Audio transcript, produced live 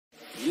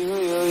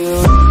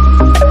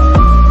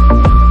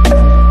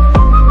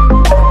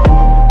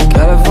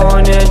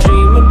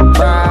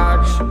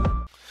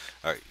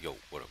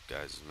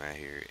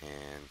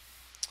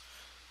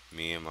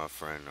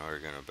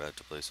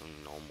play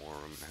some No More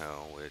Room in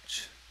Hell,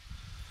 which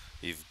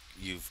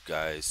you've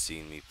guys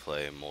seen me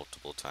play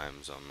multiple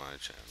times on my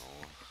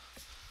channel.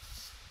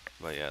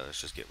 But yeah,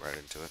 let's just get right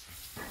into it.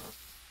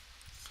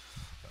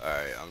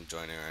 Alright, I'm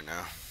joining right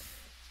now.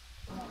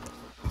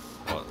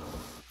 Well,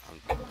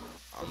 I'm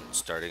I'm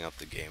starting up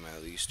the game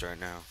at least right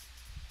now.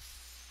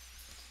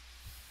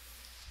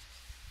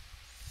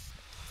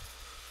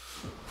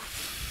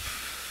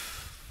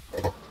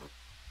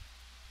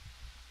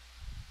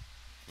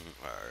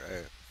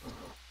 Alright.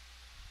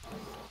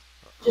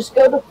 Just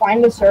go to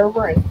find a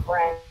server and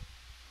friend.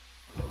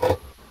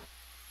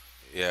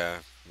 Yeah,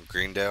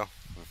 Greendale.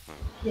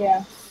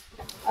 Yeah.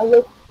 I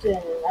looked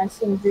and I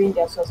seen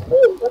Greendale, so I was like,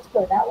 ooh, let's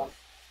play that one.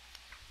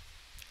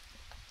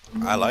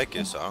 I like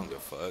it, so I don't give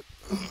a fuck.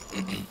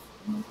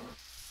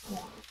 Yeah.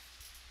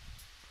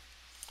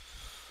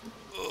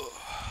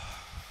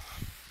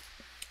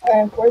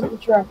 Alright, where's the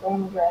truck? I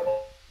want to drive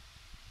it.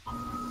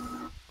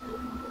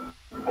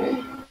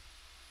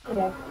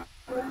 Okay.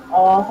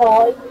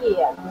 Oh,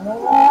 yeah.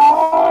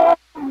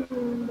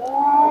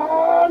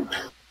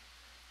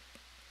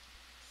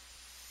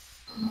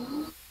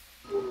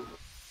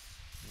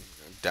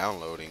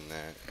 Downloading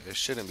that. It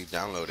shouldn't be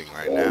downloading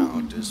right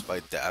now,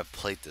 despite that I've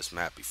played this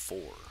map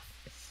before.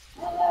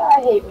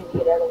 I hate when you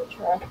get out of the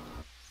truck.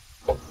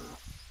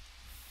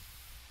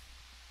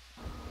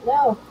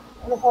 No,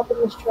 I'm gonna hop in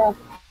this truck.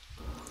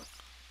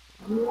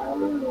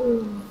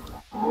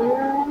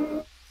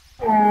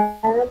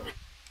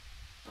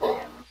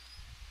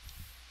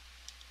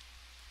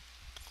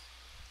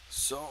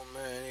 So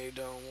many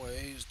dumb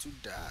ways to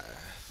die.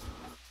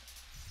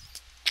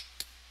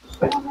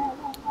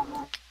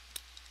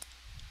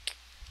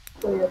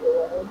 Clear the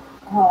road.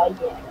 Oh,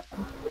 yeah.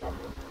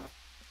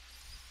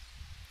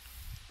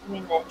 I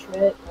mean, that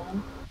trick,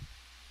 man.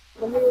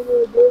 Come here,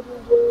 little baby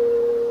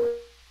girl.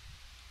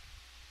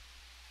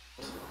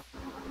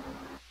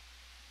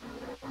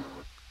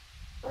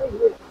 Where are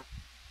you?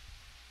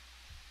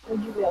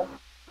 Where'd you go?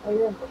 Oh,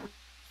 you're in there.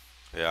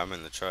 Yeah, I'm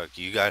in the truck.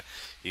 You got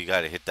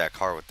to hit that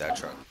car with that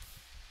truck.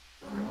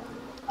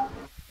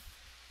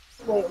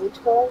 Wait,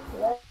 which car?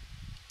 What?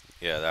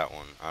 Yeah, that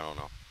one. I don't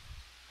know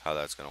how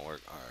that's gonna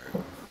work. All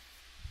right.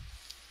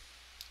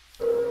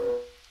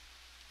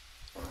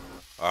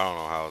 I don't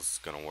know how it's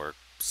gonna work.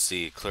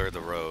 C, clear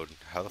the road.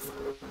 How the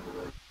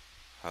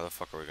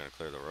fuck are we gonna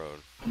clear the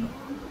road?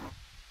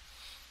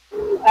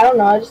 I don't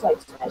know. I just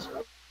like smashing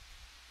it.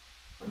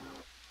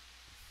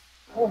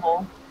 I don't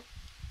know.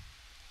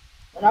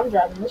 And I'm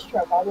driving this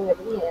truck all the way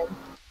to the end.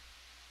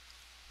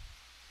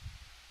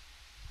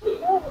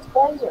 Yeah, it's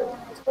Blazer.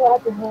 Let's go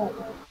after him.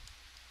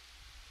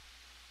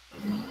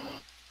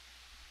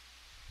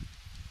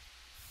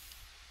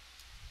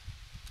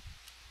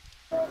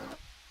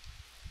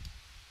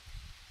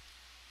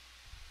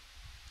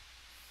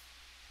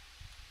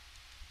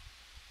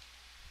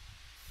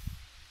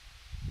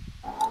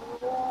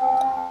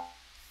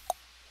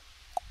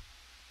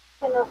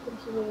 Cannot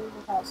continue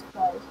without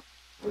supplies.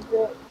 Is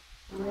it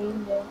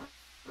Green Day?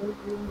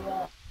 Green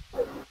Day?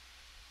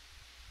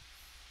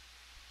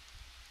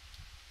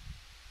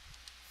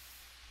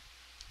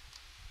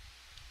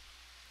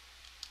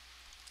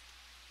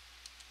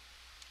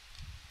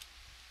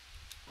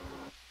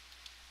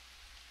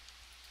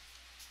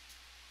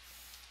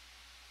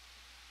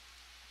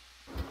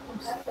 I'm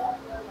stuck.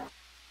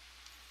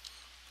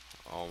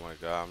 Oh my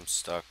god, I'm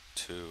stuck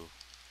too.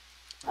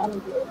 I'm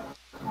good.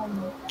 I'm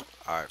good.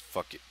 All right,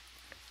 fuck it.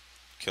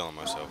 Killing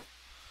myself.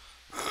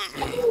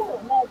 Ooh,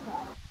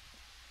 nighttime.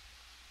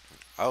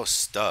 I was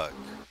stuck.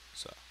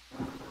 So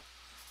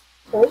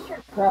So is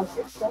your truck?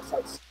 Your truck's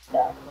like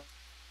stuck.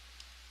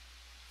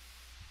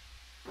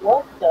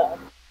 What the?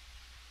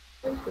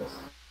 What is this?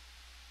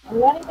 I'm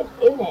not even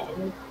in it.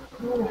 And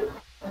it's,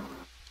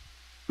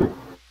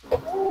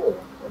 oh,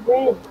 a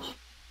wrench.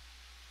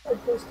 A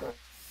pistol.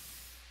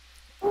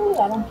 Oh,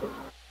 I don't care.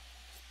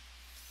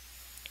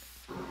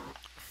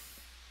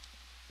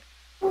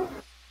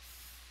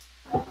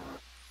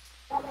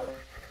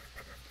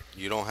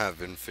 you don't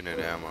have infinite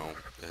ammo.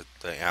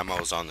 The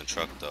ammo's on the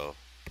truck though.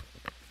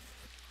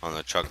 On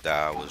the truck that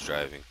I was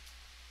driving.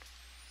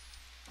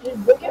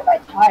 Just look at my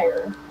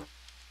tire.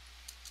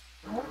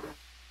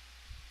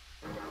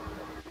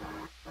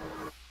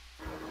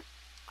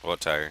 What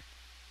tire?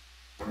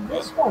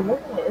 This one,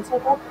 look at it. It's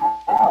like all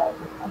out.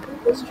 I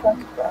think this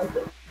truck's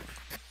broken.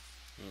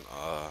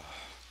 Uh,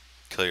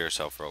 kill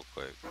yourself real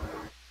quick.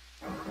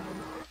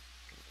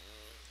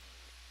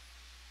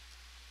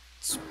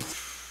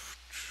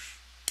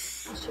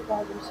 Let's check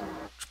out this one.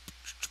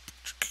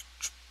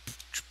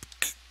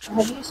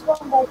 Have you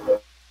spawned back here?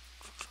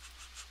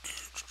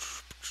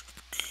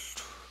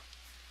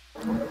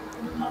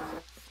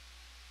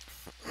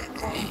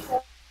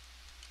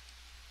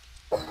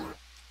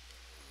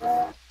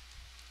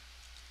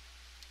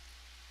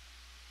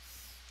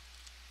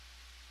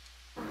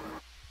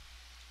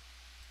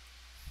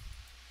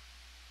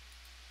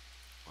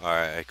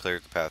 Alright, I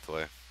cleared the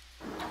pathway.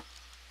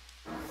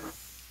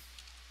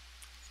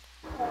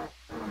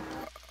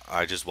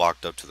 I just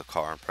walked up to the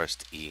car and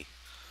pressed E.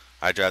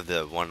 I drive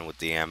the one with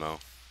the ammo.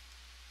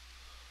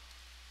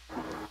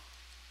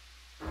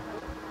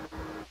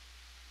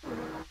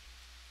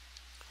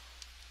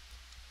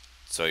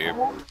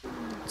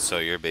 So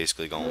you're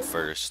basically going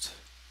first.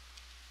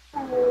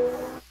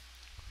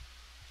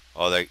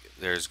 Oh,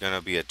 there's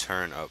gonna be a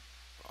turn up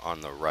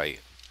on the right.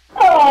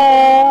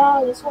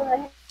 Oh, this one right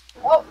here.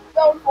 Oh,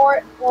 going for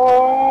it.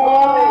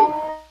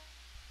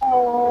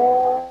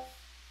 Oh,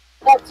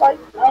 stop, sorry.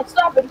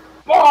 Stop it.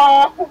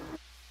 Oh.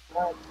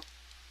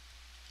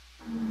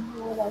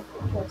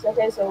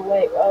 Okay, so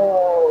wait.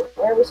 Oh,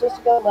 where are we supposed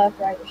to go? Left,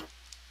 right?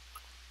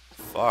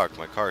 Fuck,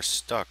 my car's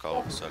stuck all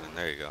of a sudden.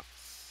 There you go.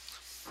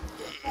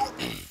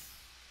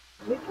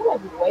 You're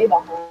like way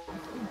behind.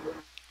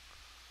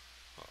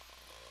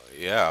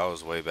 Yeah, I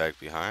was way back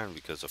behind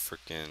because of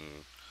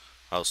freaking.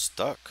 I was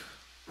stuck.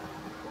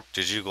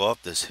 Did you go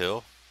up this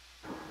hill?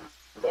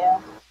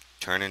 Yeah.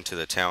 Turn into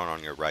the town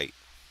on your right.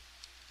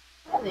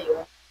 Yeah, there you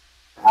are.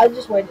 I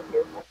just waited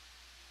here.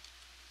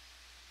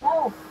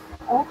 No,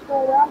 I have to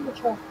go around the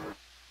truck.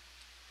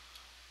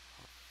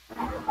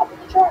 Hop in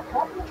the truck.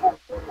 Hop in the truck.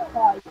 There's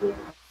nobody here.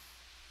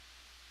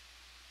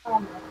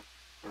 Um,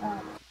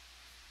 um,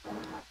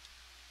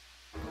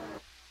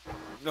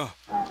 No.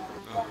 um,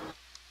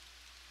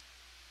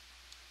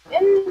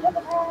 into the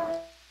town.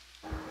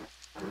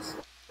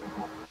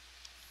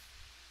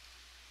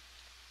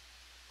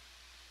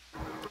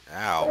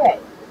 Ow. Okay.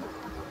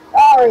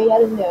 Sorry, I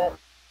didn't do it.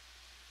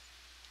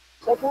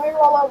 So can we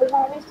roll over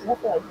zombies? Because I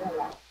feel like doing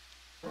that.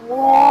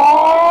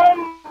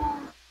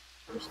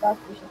 You're stuck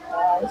for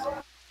supplies.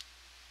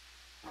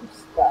 I'm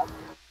stuck.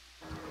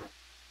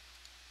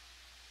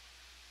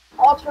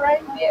 All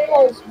terrain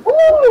vehicles.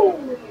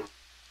 Woo!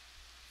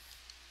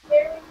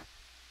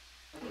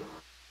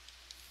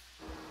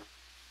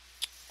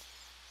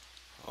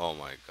 Oh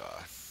my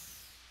god.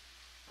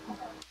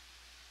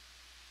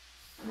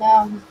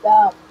 Now he's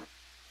dumb.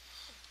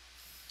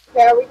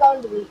 Okay, are we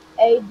going to the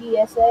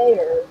ADSA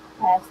or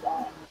past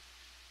that?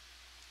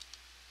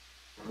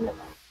 No.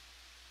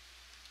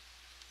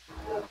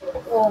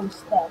 Oh, I'm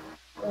stuck.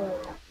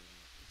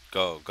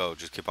 Go, go.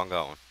 Just keep on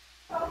going.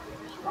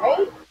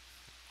 Right?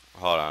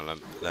 Hold on.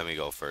 Let me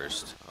go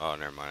first. Oh,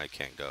 never mind. I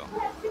can't go.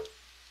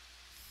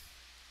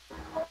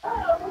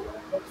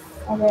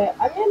 Okay,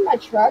 I'm in my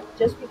truck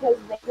just because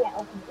they can't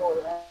open the door.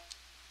 Right?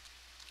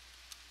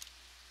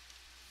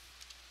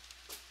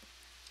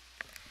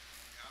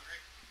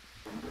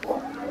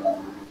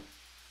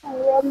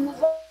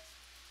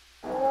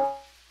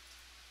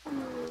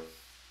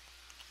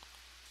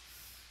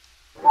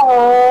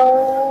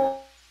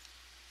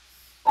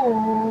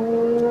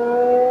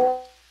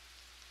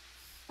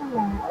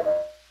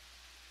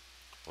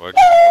 Where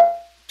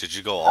did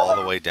you go all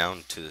the way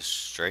down to the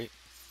straight?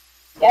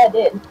 Yeah, I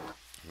did.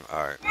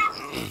 All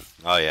right.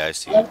 Oh yeah, I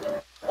see you. Left,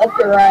 left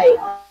or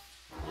right?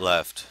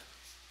 Left.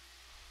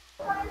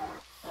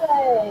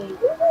 Hey.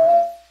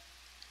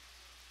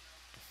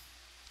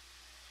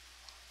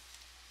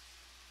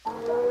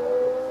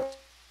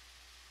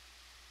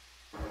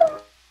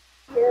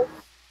 Here.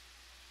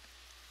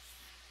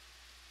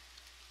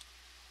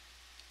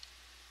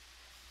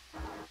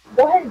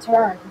 Go ahead and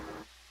turn.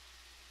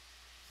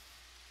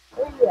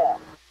 Where you at?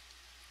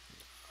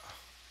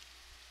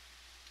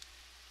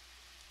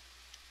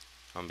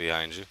 I'm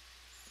behind you.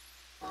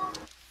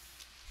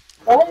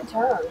 Go ahead and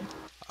turn.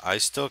 I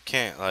still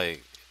can't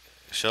like.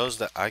 Shows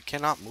that I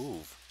cannot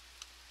move.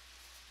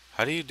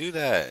 How do you do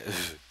that?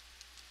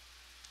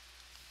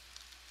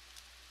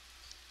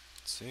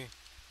 See?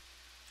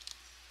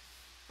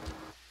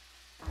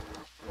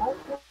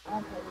 Okay.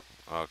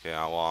 Okay.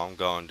 Well, I'm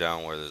going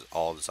down where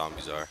all the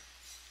zombies are.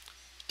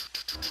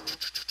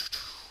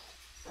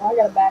 I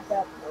gotta back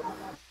up.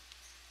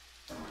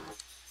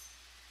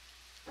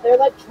 They're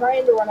like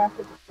trying to run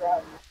after the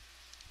truck.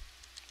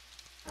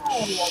 I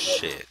love it.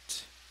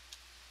 Shit.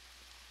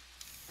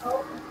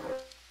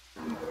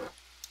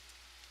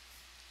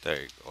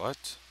 There you go.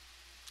 What?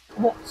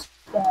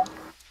 Stuff.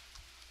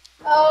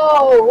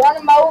 Oh, run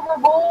him over,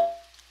 bull.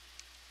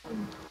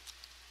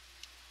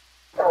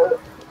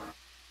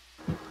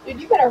 Dude,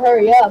 you better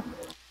hurry up.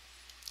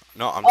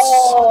 No,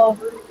 Oh,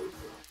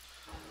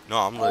 no,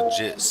 I'm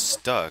legit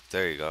stuck.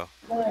 There you go.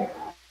 there.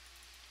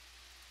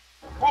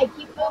 Hey,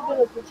 keep moving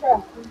with the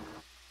truck.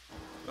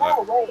 Uh,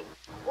 No, wait.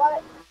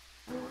 What?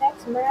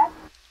 Next map?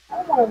 I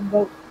don't want to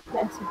vote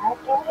next map.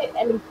 Don't hit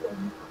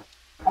anything.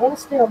 I want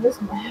to stay on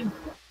this map.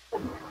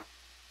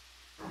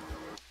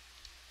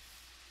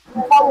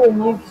 I'm following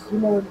you because you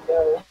know where to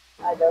go.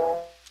 I don't.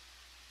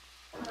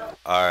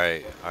 all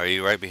right. Are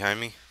you right behind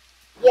me?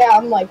 Yeah,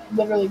 I'm like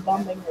literally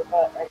bumping your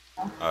butt right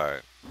now. All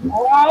right.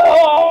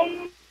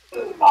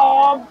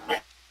 Um,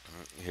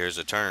 Here's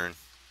a turn.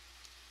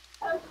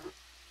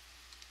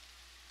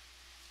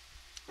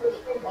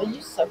 well,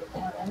 you suck at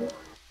that.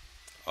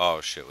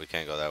 Oh shit, we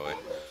can't go that way.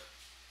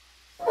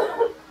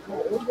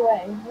 Which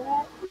way?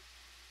 Where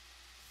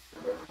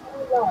are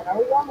we going? Are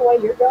we going the way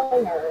you're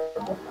going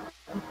or?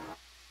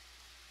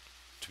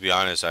 To be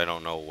honest, I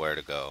don't know where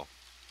to go.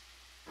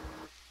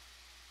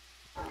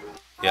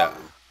 Yeah.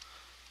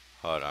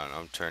 Hold on,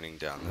 I'm turning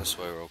down this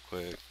way real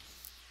quick.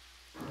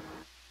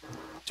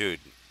 Dude,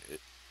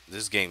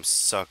 this game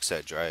sucks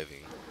at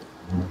driving.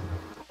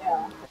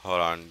 Yeah.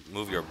 Hold on.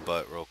 Move your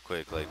butt real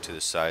quick, like to the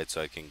side, so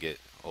I can get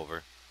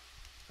over.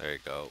 There you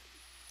go.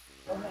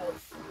 Go ahead.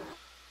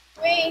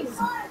 Please,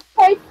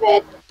 tight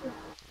fit.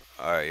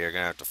 All right, you're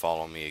gonna have to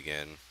follow me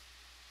again.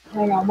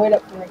 Hang on, wait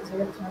up for me because I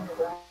gotta turn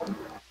it around.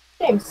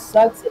 This game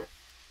sucks.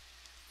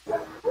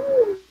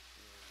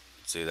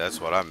 See, that's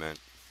what I meant.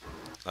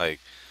 Like,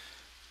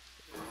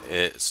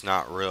 it's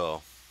not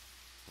real.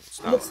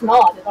 It's not. It's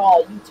not at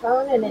all. You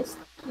turn and it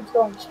keeps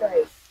going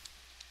straight.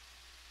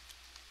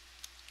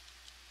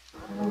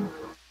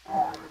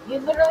 You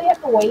literally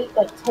have to wait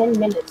like 10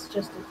 minutes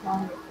just to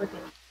turn your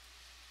freaking.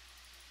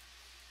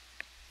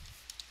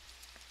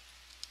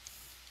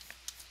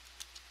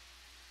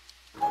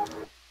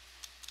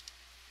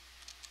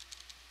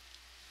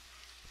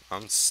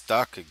 I'm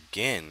stuck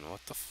again.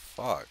 What the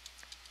fuck?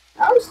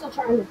 I'm still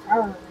trying to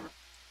turn.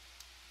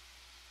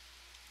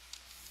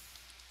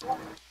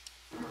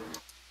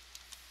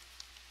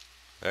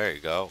 There you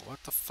go.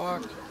 What the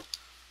fuck?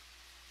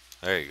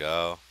 There you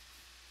go.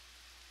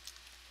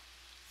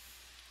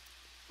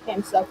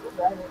 Game sucks with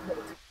driving.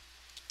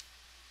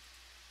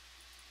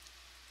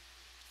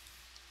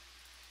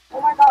 Oh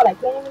my god, I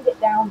can't even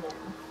get down there.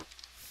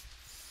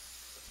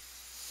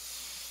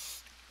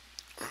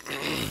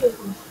 Are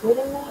you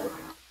kidding me?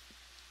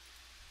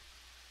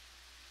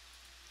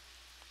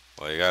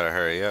 Well, you gotta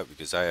hurry up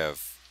because I have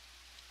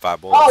 5 Oh,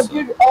 bullets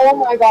left. dude, oh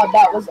my god,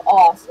 that was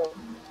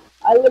awesome.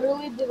 I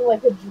literally did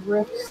like a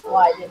drift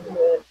slide into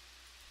it.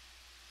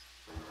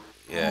 Oh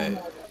Yeah, my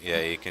god,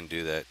 yeah, you can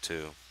do that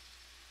too.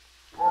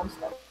 I'm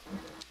stuck.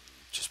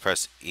 Just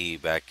press E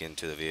back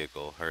into the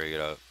vehicle. Hurry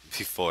it up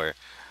before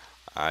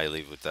I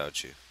leave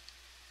without you.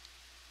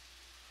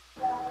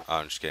 Oh,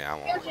 I'm just kidding. I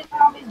won't. Here's your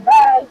zombies,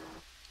 bye.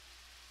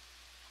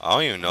 I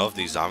don't even know if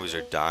these zombies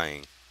are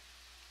dying.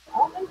 I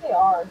don't think they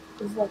are.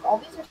 Because, like, all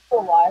these are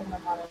still alive and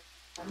I'm on it.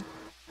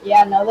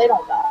 Yeah, no, they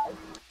don't die.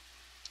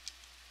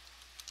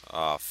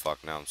 Oh,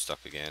 fuck. Now I'm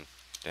stuck again.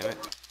 Damn it.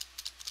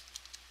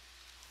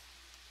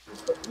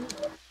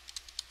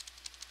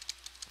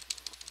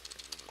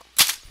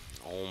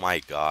 Oh my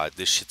god.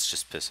 This shit's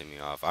just pissing me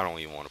off. I don't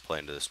even want to play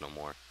into this no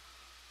more.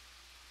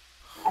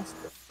 I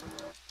still.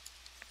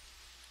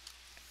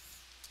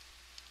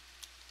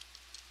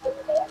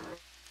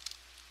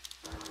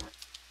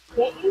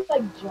 Can't you,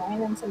 like,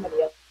 join in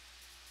somebody else?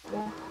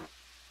 Yeah.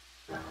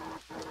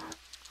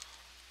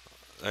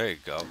 There you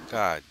go.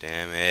 God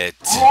damn it.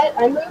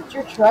 I moved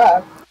your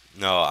truck.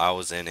 No, I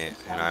was in it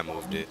and I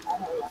moved Something. it. I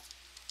don't know.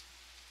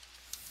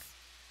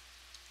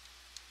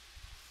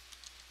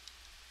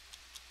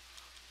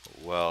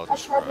 Well My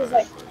truck is tried,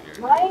 like but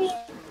you're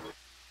my.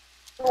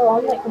 Oh,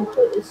 I'm like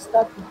completely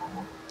stuck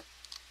now.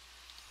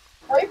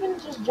 Or even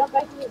just jump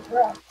back in your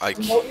truck I and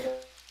don't can't. even.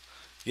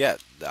 Yeah,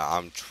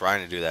 I'm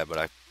trying to do that, but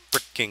I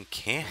freaking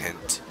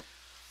can't.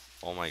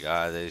 Oh my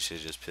god, this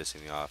shit's just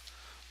pissing me off.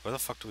 Where the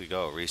fuck do we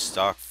go?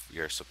 Restock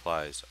your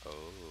supplies.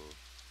 Oh.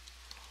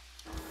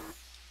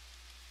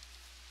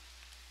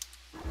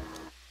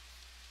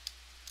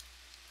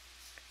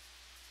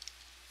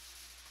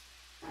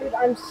 Dude,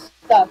 I'm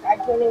stuck. I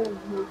can't even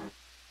move.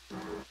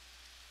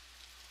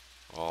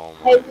 Oh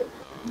Hey,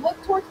 my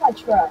look towards my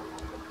truck.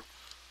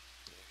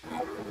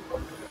 god.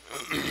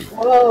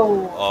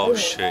 Whoa. Oh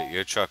shit, Anyway,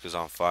 your truck is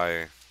on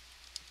fire.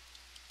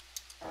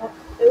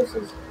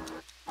 deuces.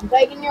 I'm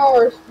taking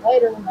yours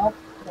later. Nope.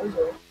 Those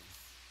are.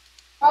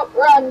 Oh,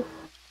 run.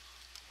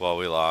 Well,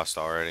 we lost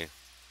already.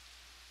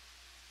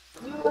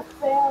 You have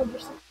failed. You're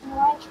stuck in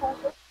my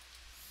truck.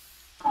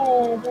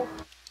 And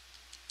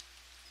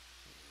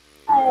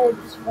I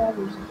had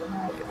survivors in the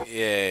night.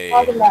 Yay.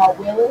 Talking about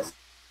Willis.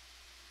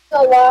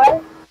 Still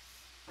alive.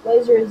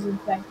 Laser is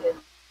infected.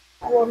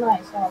 Oh, well,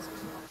 nice. Awesome.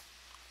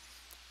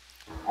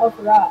 Oh, I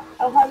forgot.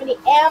 I don't have any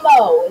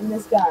ammo in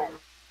this gun.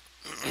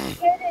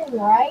 Kidding,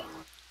 right?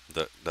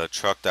 The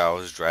truck that I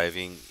was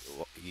driving,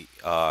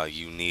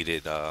 you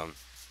needed,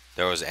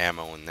 there was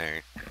ammo in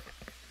there.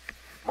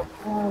 Oh,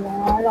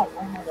 no, I don't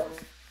know how to.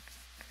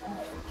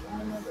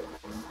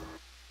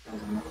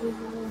 There's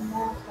nothing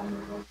mask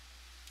on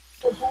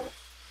the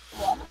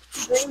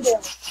Green Day.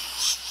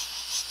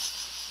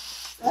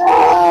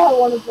 Ah, I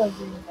want to play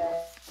Green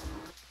Day.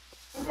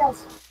 Green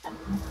Day's fun.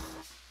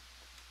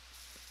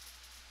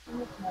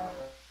 Okay.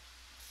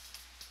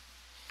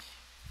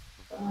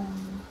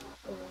 Um,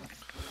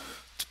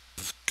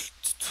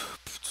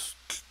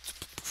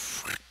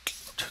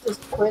 this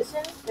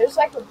prison? There's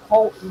like a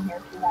cult in here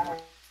if you want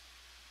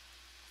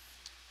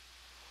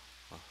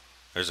to.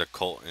 There's a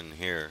cult in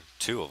here.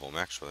 2 of them,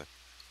 actually.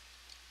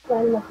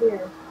 Climb up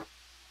here.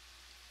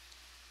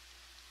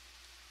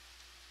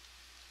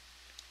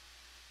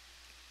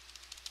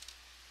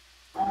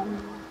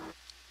 Um,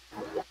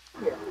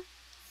 here.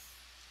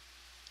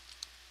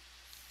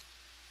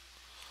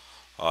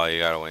 Oh, you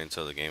gotta wait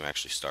until the game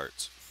actually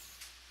starts.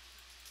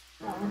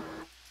 Um,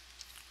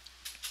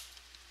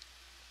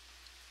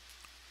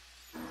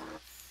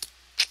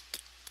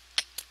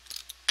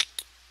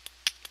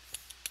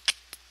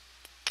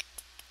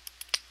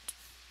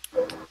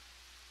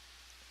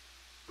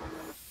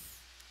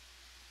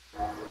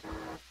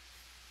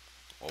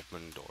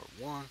 Open door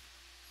 1.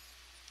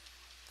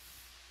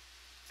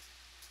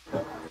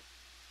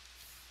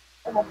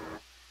 Oh,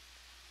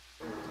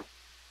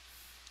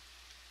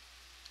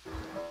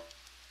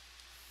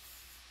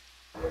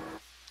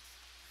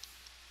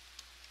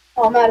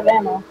 I'm out of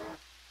ammo.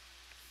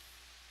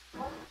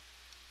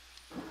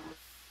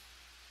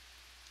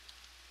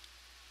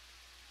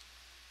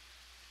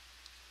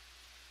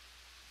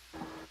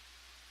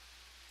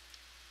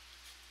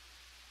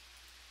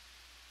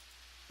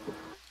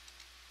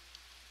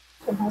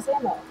 Some has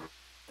ammo.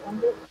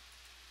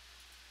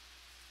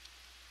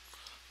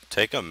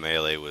 Take a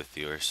melee with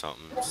you or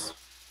something.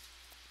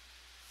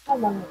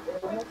 I'm on it. I'm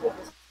gonna take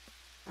this.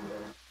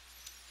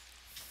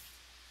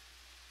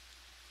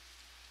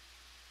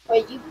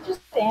 Wait, you can just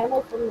get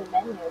ammo from the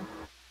menu.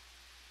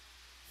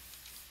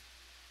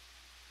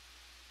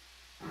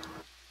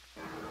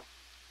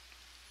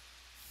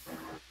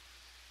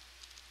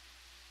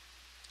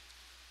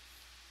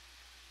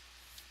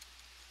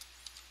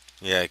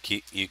 Yeah,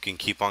 you can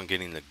keep on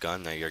getting the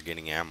gun that you're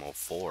getting ammo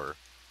for.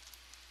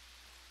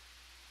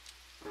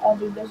 Oh,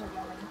 dude, there's a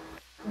gun.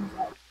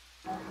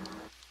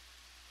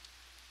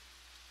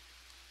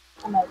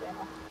 I'm out of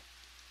ammo.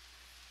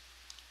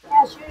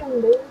 Yeah, shoot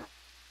him, dude.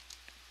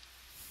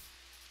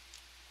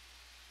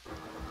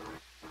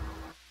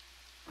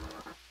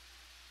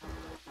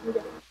 I'm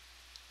getting.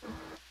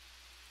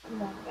 I'm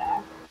going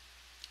back.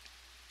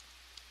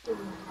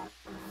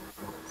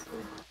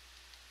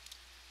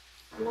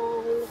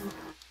 Nine.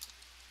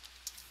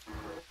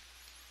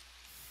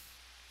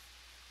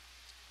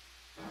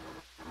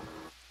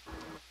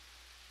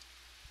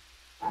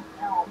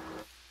 Now.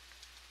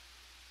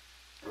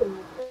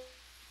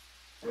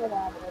 Get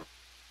out of it.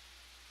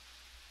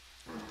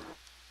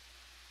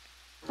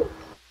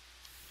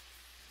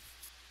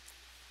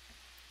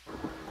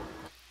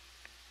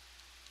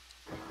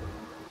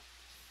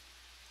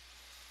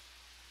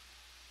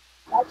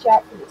 Watch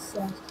out for these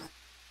things.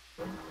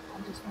 I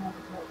just wanted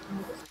to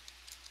notice.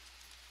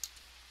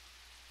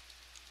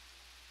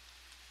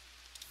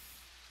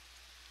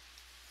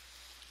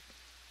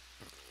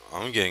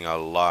 I'm getting a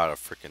lot of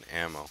freaking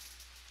ammo.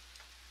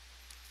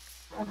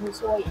 Okay,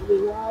 so what you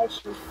do,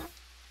 watch.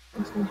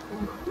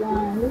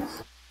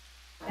 Guns.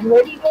 And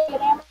where do you go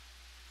get ammo?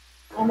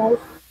 Ammo.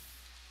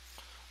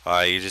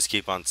 You just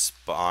keep on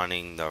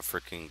spawning the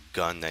freaking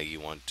gun that you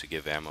want to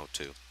give ammo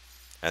to,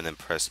 and then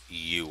press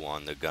U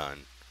on the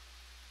gun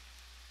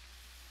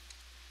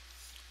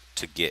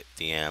to get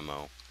the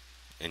ammo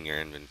in your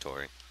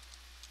inventory.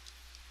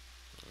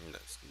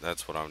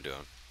 That's what I'm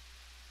doing.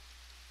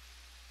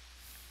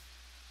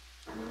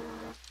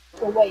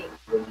 So wait,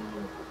 we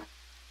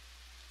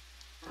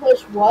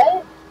push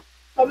what?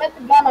 So I'm at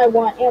the gun I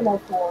want ammo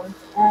for. And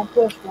I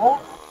push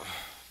what?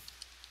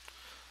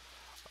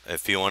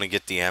 If you want to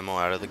get the ammo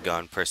out of the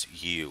gun, press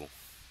U,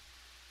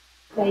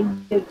 They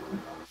do.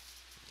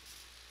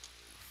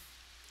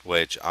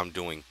 which I'm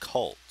doing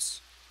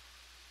Colts.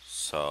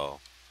 So,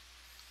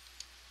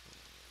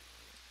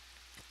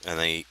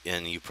 and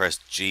you press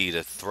G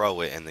to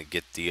throw it and then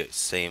get the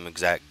same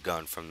exact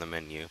gun from the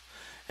menu,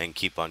 and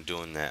keep on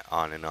doing that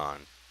on and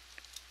on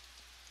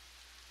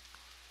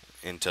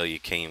until you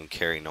can't even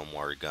carry no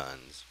more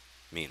guns.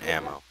 I mean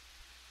ammo.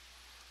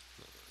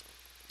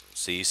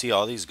 So you see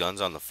all these guns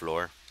on the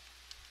floor?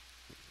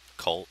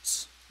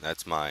 Colts.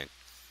 That's mine.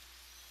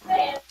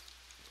 Well,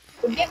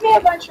 give me a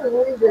bunch of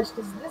Rugers,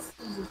 because this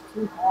is just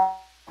too hard.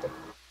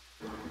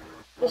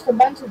 Just a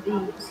bunch of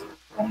these.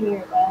 Right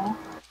here, man.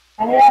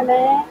 Right here,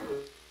 man.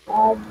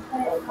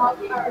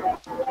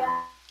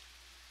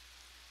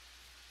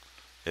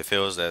 If it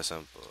was that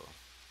simple,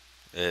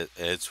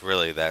 it's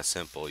really that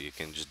simple. You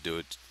can just do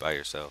it by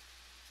yourself.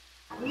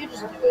 You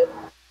just do it.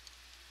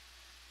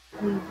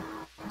 And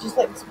just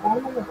like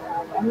spawn on the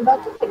ground. I'm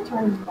about to like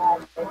turn his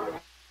body.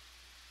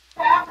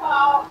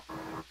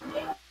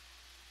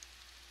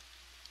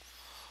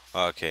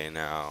 Okay,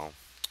 now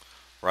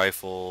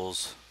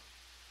rifles.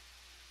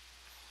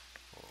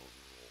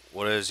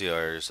 What is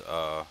yours?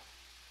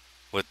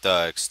 With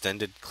the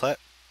extended clip.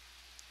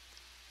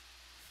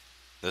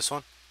 This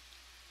one.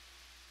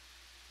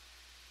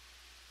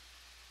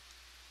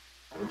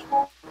 Which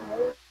one?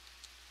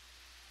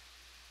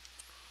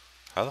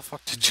 How the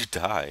fuck did you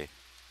die?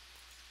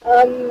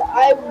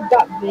 I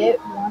got bit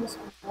once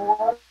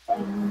before,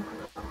 and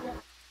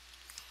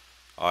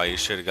Oh, you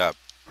should have got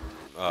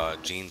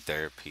gene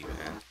therapy,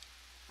 man.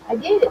 I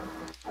did it.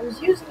 I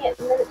was using it,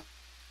 and then it.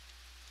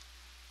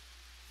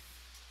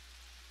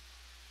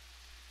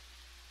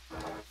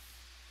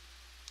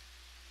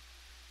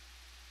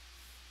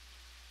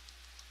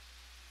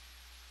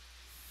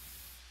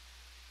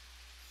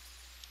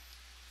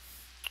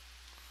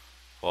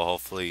 Well,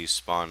 hopefully you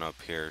spawn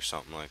up here or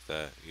something like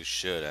that. You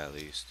should at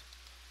least.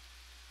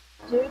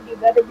 Dude, you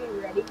better be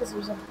ready, because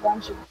there's a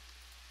bunch of.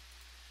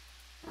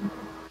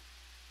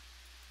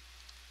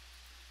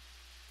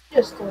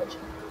 Just torture.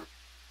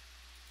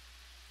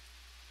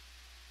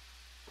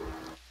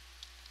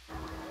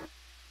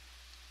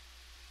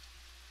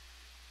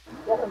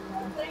 Gotta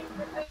run.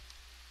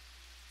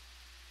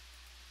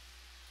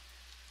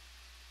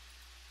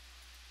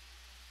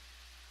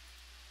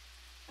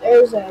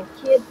 There's a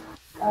kid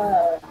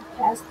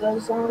past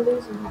those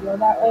zombies if you go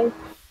that way.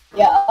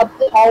 Yeah, up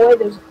the hallway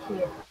there's a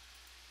kid.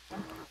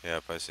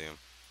 Yep, I see him.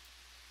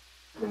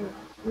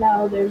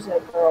 No, there's a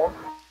girl.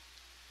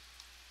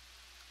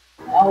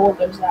 Oh, well,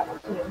 there's that one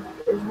too.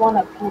 There's one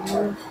up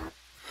here.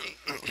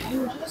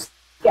 I'm just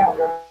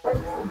scouting right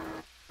now.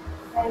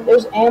 And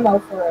there's ammo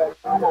for a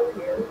gun up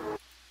here.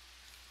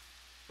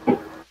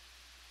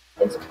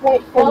 It's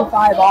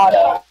 .45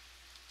 auto.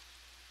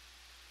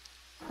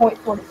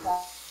 .45.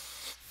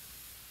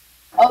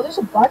 Oh, there's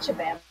a bunch of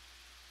ammo.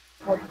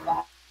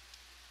 45.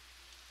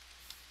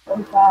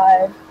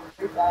 45.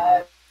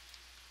 45.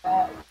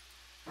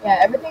 Yeah,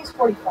 everything's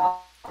 45.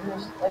 And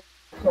there's like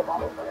a pill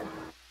bottle there.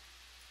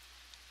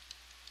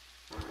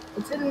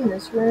 It's in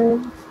this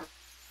room.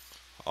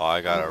 Oh,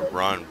 I gotta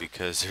run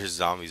because there's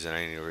zombies and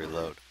I need to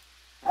reload.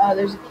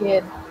 There's a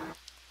kid.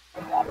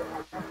 I got it.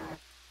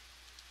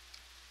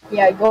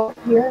 Yeah, go up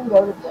here and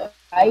go to the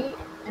right,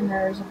 and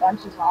there's a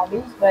bunch of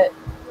zombies, but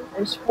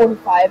there's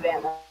 45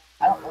 ammo.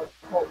 I don't know what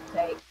the Colt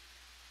take.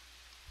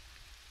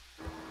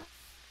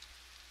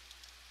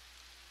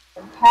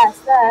 And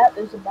past that,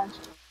 there's a bunch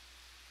of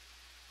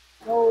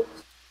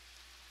goats,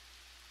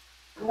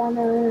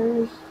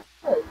 runners,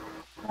 good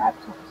crap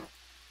tons.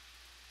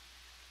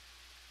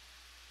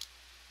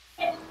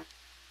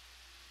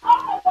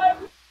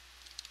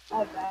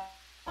 Okay.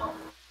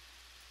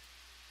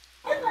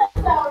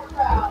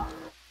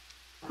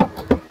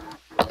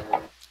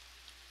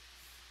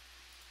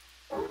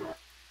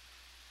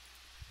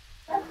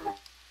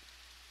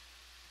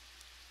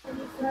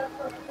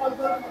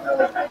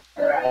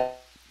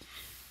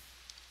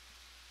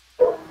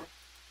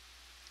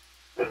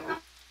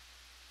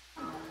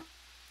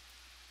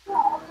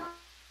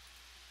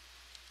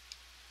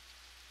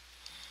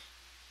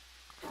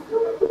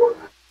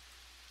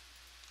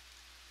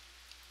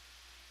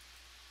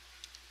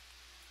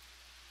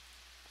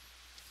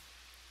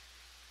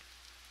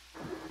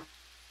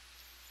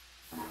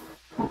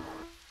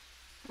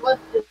 What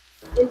the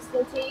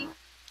instant tea?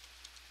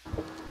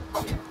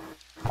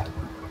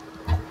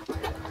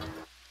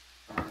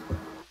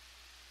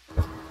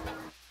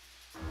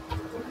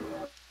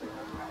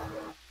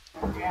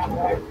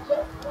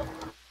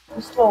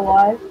 You're still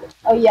alive?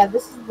 Oh yeah,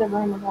 this is the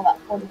room with all that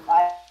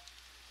 45.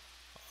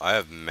 I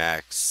have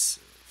max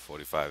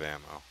 45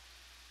 ammo.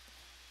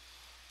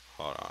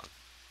 Hold on.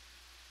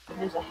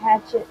 There's a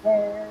hatchet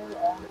there.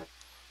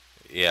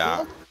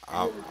 Yeah,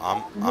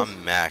 I'm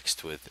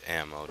maxed with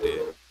ammo,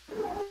 dude.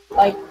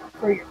 Like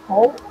for your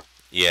Colt?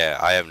 Yeah,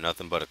 I have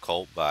nothing but a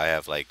Colt, but I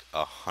have like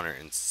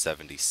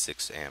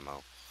 176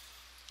 ammo.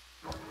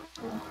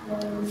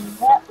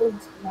 That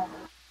leads to nowhere.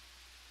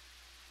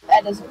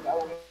 That doesn't go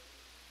anywhere.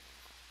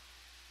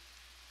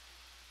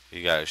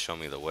 You gotta show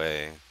me the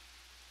way.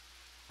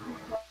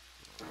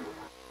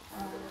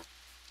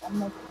 I'm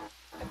looking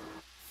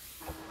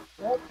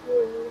right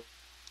here.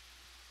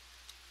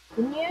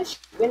 Can you shoot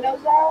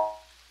windows out?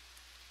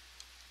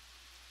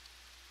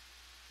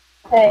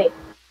 Hey,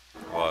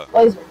 What?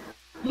 Laser,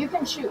 you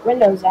can shoot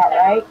windows out,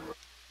 right?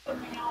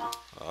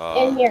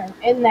 In here,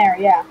 in there,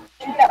 yeah.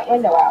 Shoot that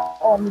window out.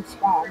 Oh, I'm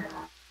spawned.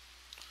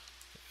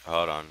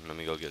 Hold on, let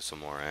me go get some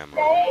more ammo.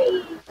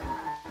 Hey!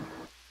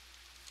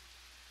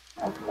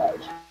 Okay.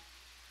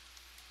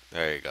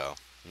 There you go.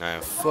 Now I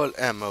have full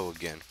ammo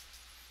again.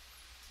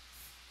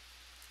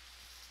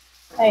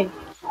 Hey,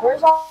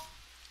 where's all...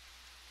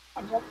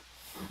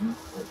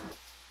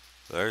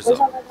 There's Where's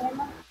a all that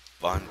ammo?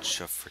 bunch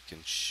of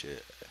freaking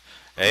shit.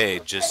 Hey,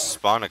 just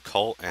spawn a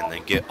Colt and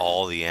then get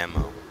all the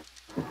ammo.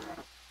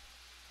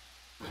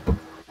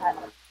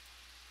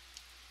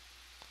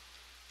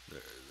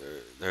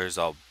 There's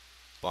a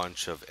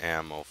bunch of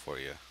ammo for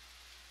you.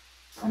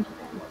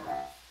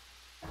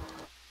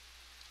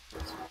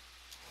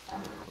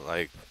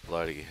 Like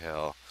bloody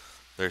hell.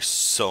 There's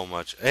so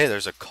much. Hey,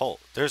 there's a Colt.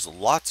 There's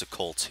lots of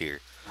Colts here.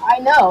 I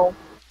know.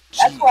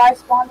 That's where I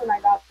spawned when I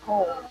got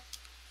cold.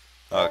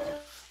 Okay.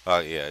 Oh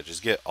yeah,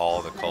 just get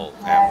all the Colt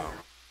ammo.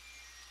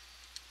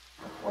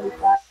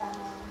 45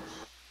 ammo.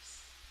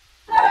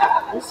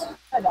 This is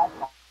good.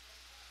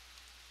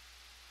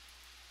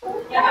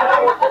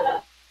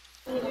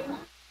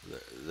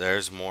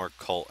 There's more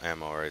Colt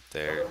ammo right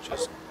there.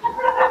 Just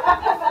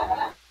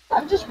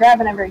I'm just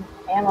grabbing every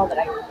ammo that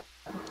I can.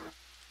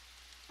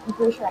 I'm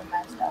pretty sure I'm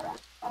messed up.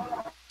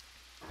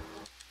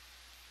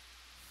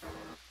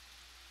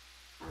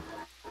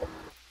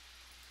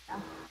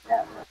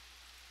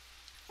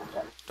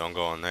 don't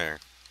go in there.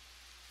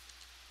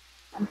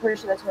 I'm pretty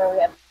sure that's where we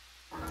have.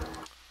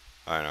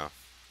 I know.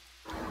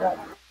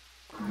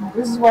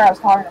 This is where I was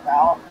talking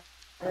about.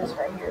 It is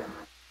right here.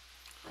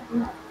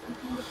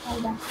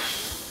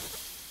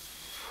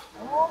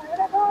 Oh, here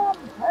they come!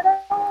 Here they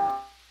come!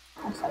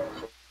 I'm sorry.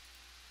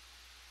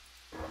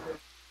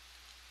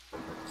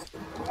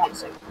 One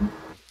second.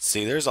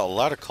 See, there's a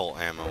lot of Colt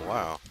ammo.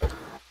 Wow,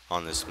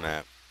 on this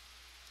map,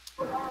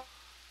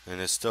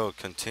 and it still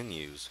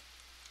continues.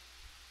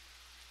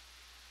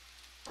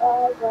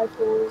 5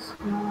 rifles,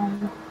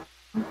 9,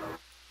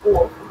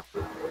 4.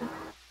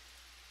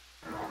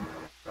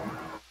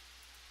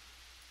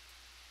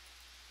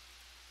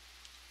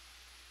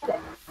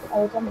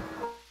 Oh, it's on the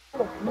floor,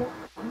 isn't it?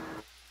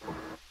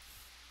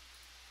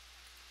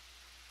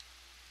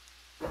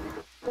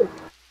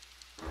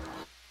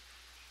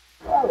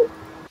 Whoa.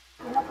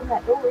 Can't open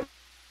that door.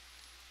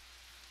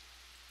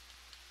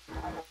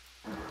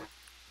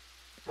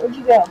 Where'd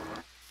you go?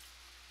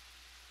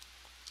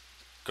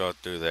 Go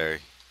through there.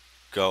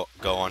 Go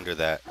under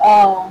that.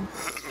 Oh.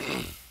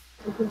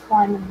 We can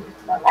climb in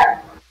this level.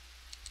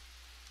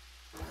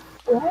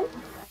 What?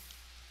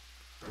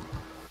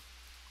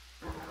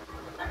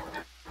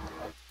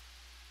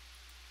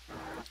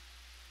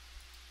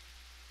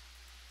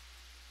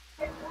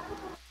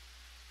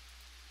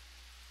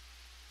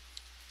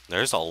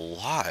 There's a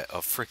lot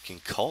of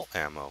freaking cult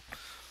ammo.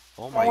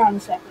 Oh Hold my. on a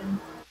second.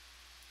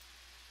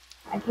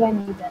 I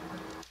can't even.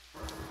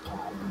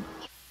 Um,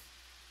 I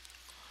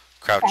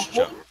Crouch,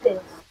 jump. hate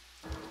this.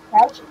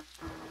 Crouch.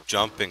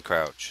 Jump and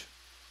crouch.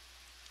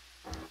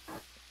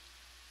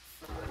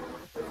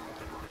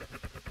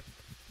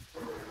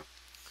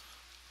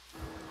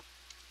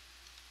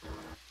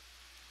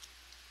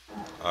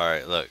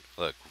 Alright, look.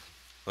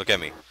 Look at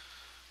me.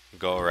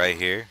 Go right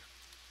here.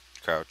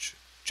 Crouch.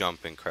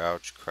 Jump and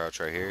crouch. Crouch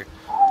right here.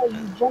 Oh,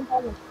 you jump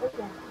on the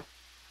freaking.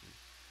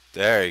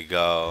 There you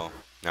go.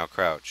 Now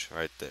crouch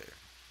right there.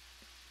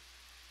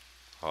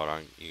 Hold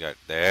on. You got.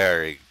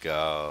 There you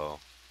go.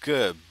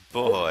 Good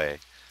boy.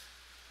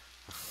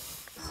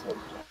 So,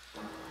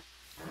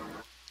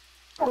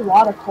 a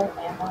lot of colt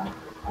ammo.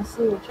 I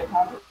see what you're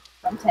talking about.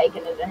 I'm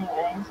taking it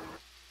anyways.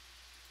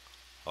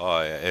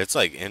 Oh yeah, it's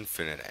like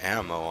infinite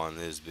ammo on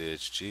this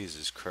bitch.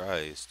 Jesus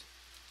Christ.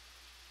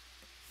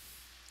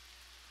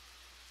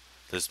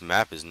 This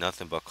map is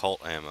nothing but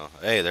cult ammo.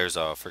 Hey, there's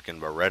a freaking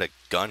Beretta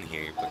gun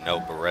here, but no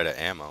Beretta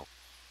ammo.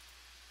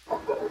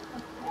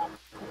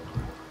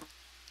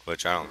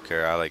 Which I don't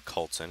care. I like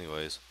cults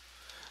anyways.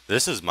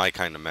 This is my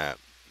kind of map.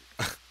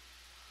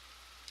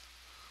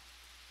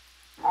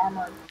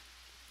 Armored.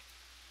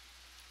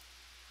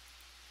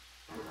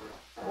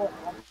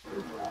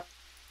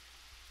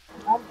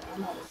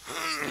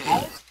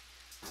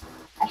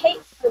 I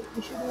hate that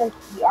you shooting like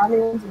the army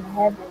ones in the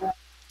head. They went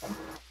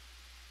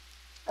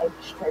like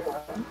straight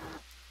away.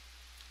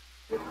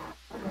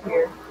 Over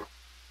here.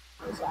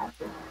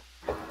 Exactly.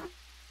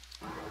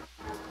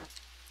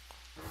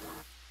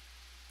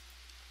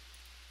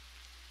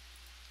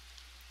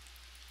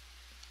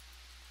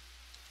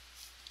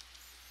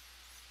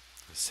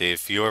 See,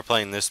 if you were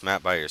playing this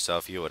map by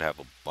yourself, you would have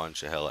a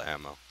bunch of hella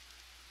ammo.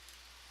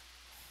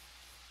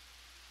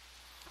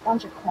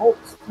 Bunch of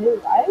colts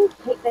too. I would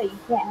hate that you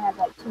can't have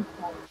like 2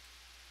 colts.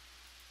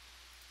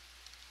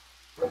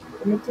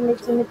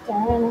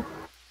 Timmy.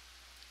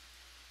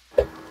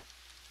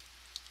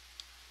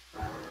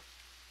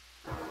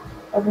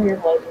 Over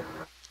here, later.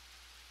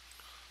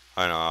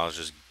 I know, I was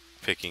just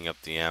picking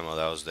up the ammo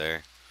that was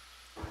there.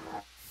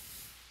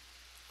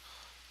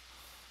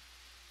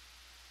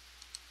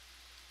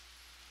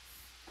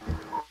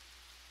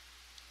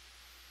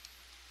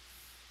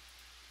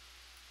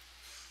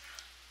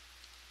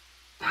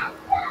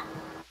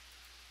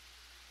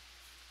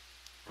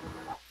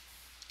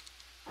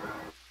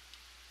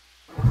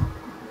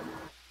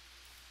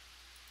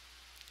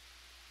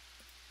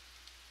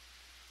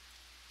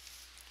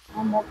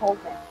 One more colt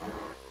ammo.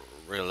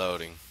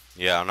 Reloading.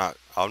 Yeah,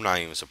 I'm not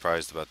even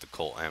surprised about the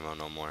Colt ammo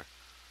no more.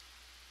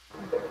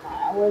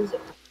 What is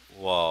it?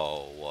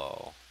 Whoa.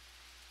 Oh,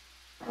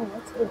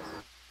 what's this?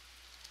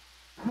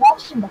 I'm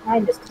watching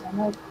behind us because I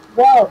know.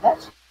 Whoa,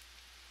 that's.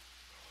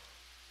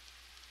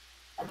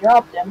 I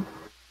dropped him.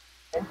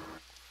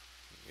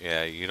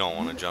 Yeah, you don't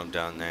want to jump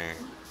down there.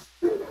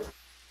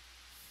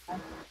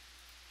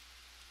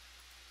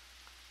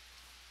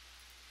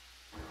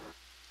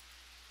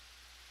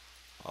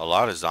 A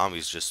lot of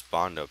zombies just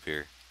spawned up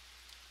here.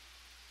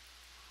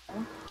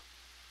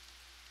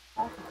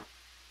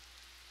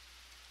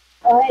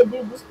 Oh, hey,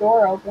 dude, this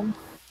door opened.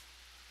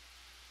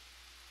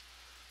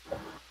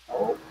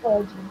 Oh,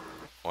 fudgy.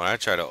 When I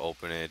tried to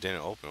open it, it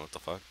didn't open. What the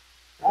fuck?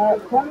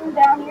 Come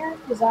down here,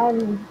 because I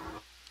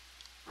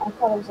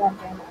thought it was on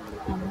camera.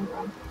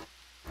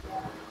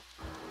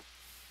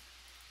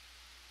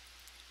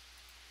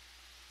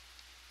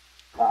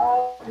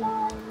 5,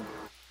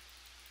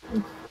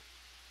 9.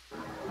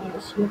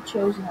 Yes, you've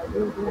chosen a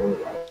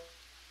really.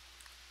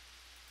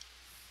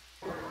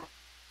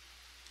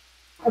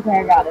 Okay,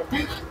 I got it.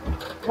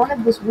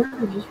 Wanted this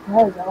room just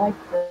because I like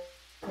the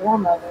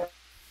form of it.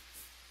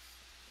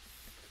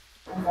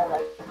 And I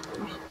like the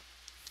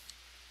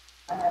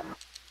I have.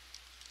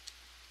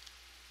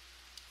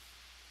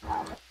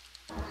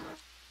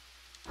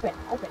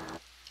 Open.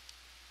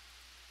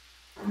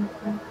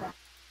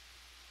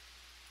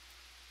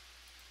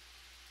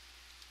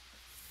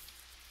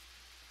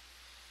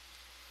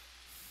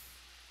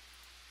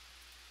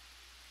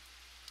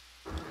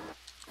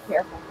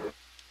 Careful.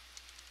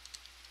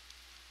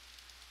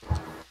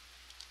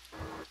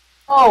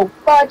 Oh,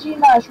 fudgy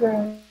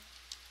mushroom.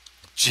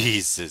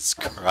 Jesus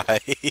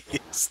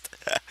Christ.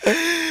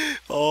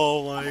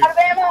 Oh my. Out of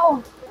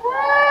ammo.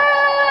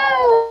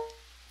 Ah!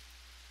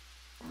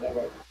 Get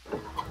it.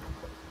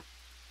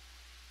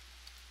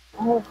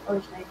 more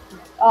first aid kit.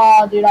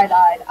 Oh, dude, I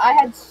died. I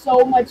had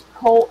so much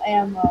Colt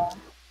ammo.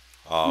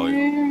 Oh,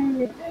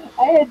 Dude,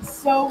 I had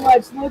so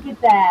much. Look at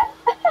that.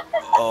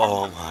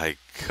 oh my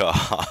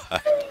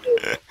god.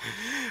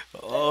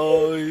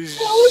 Oh That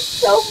was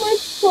so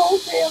much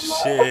Colt ammo.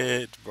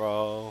 shit,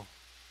 bro.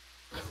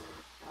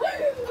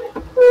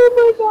 Oh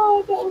my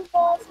god, that was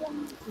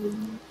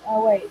awesome.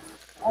 Oh wait,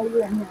 oh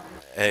you're in here.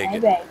 Hey,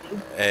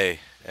 Hey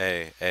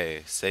baby.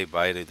 hey, say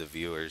bye to the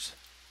viewers.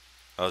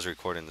 I was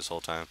recording this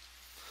whole time.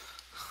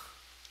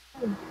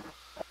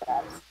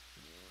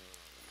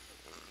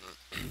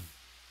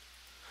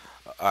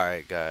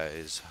 Alright,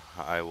 guys.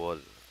 I will,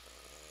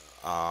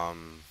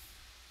 um,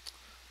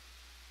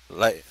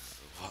 like,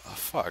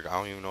 fuck, I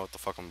don't even know what the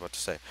fuck I'm about to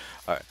say.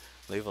 Alright,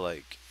 leave a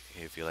like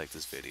if you like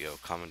this video.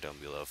 Comment down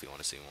below if you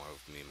want to see more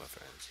of me and my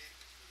friends.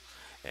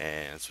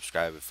 And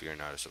subscribe if you're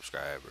not a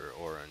subscriber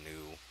or a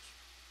new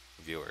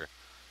viewer.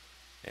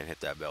 And hit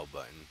that bell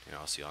button. And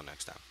I'll see y'all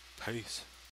next time. Peace.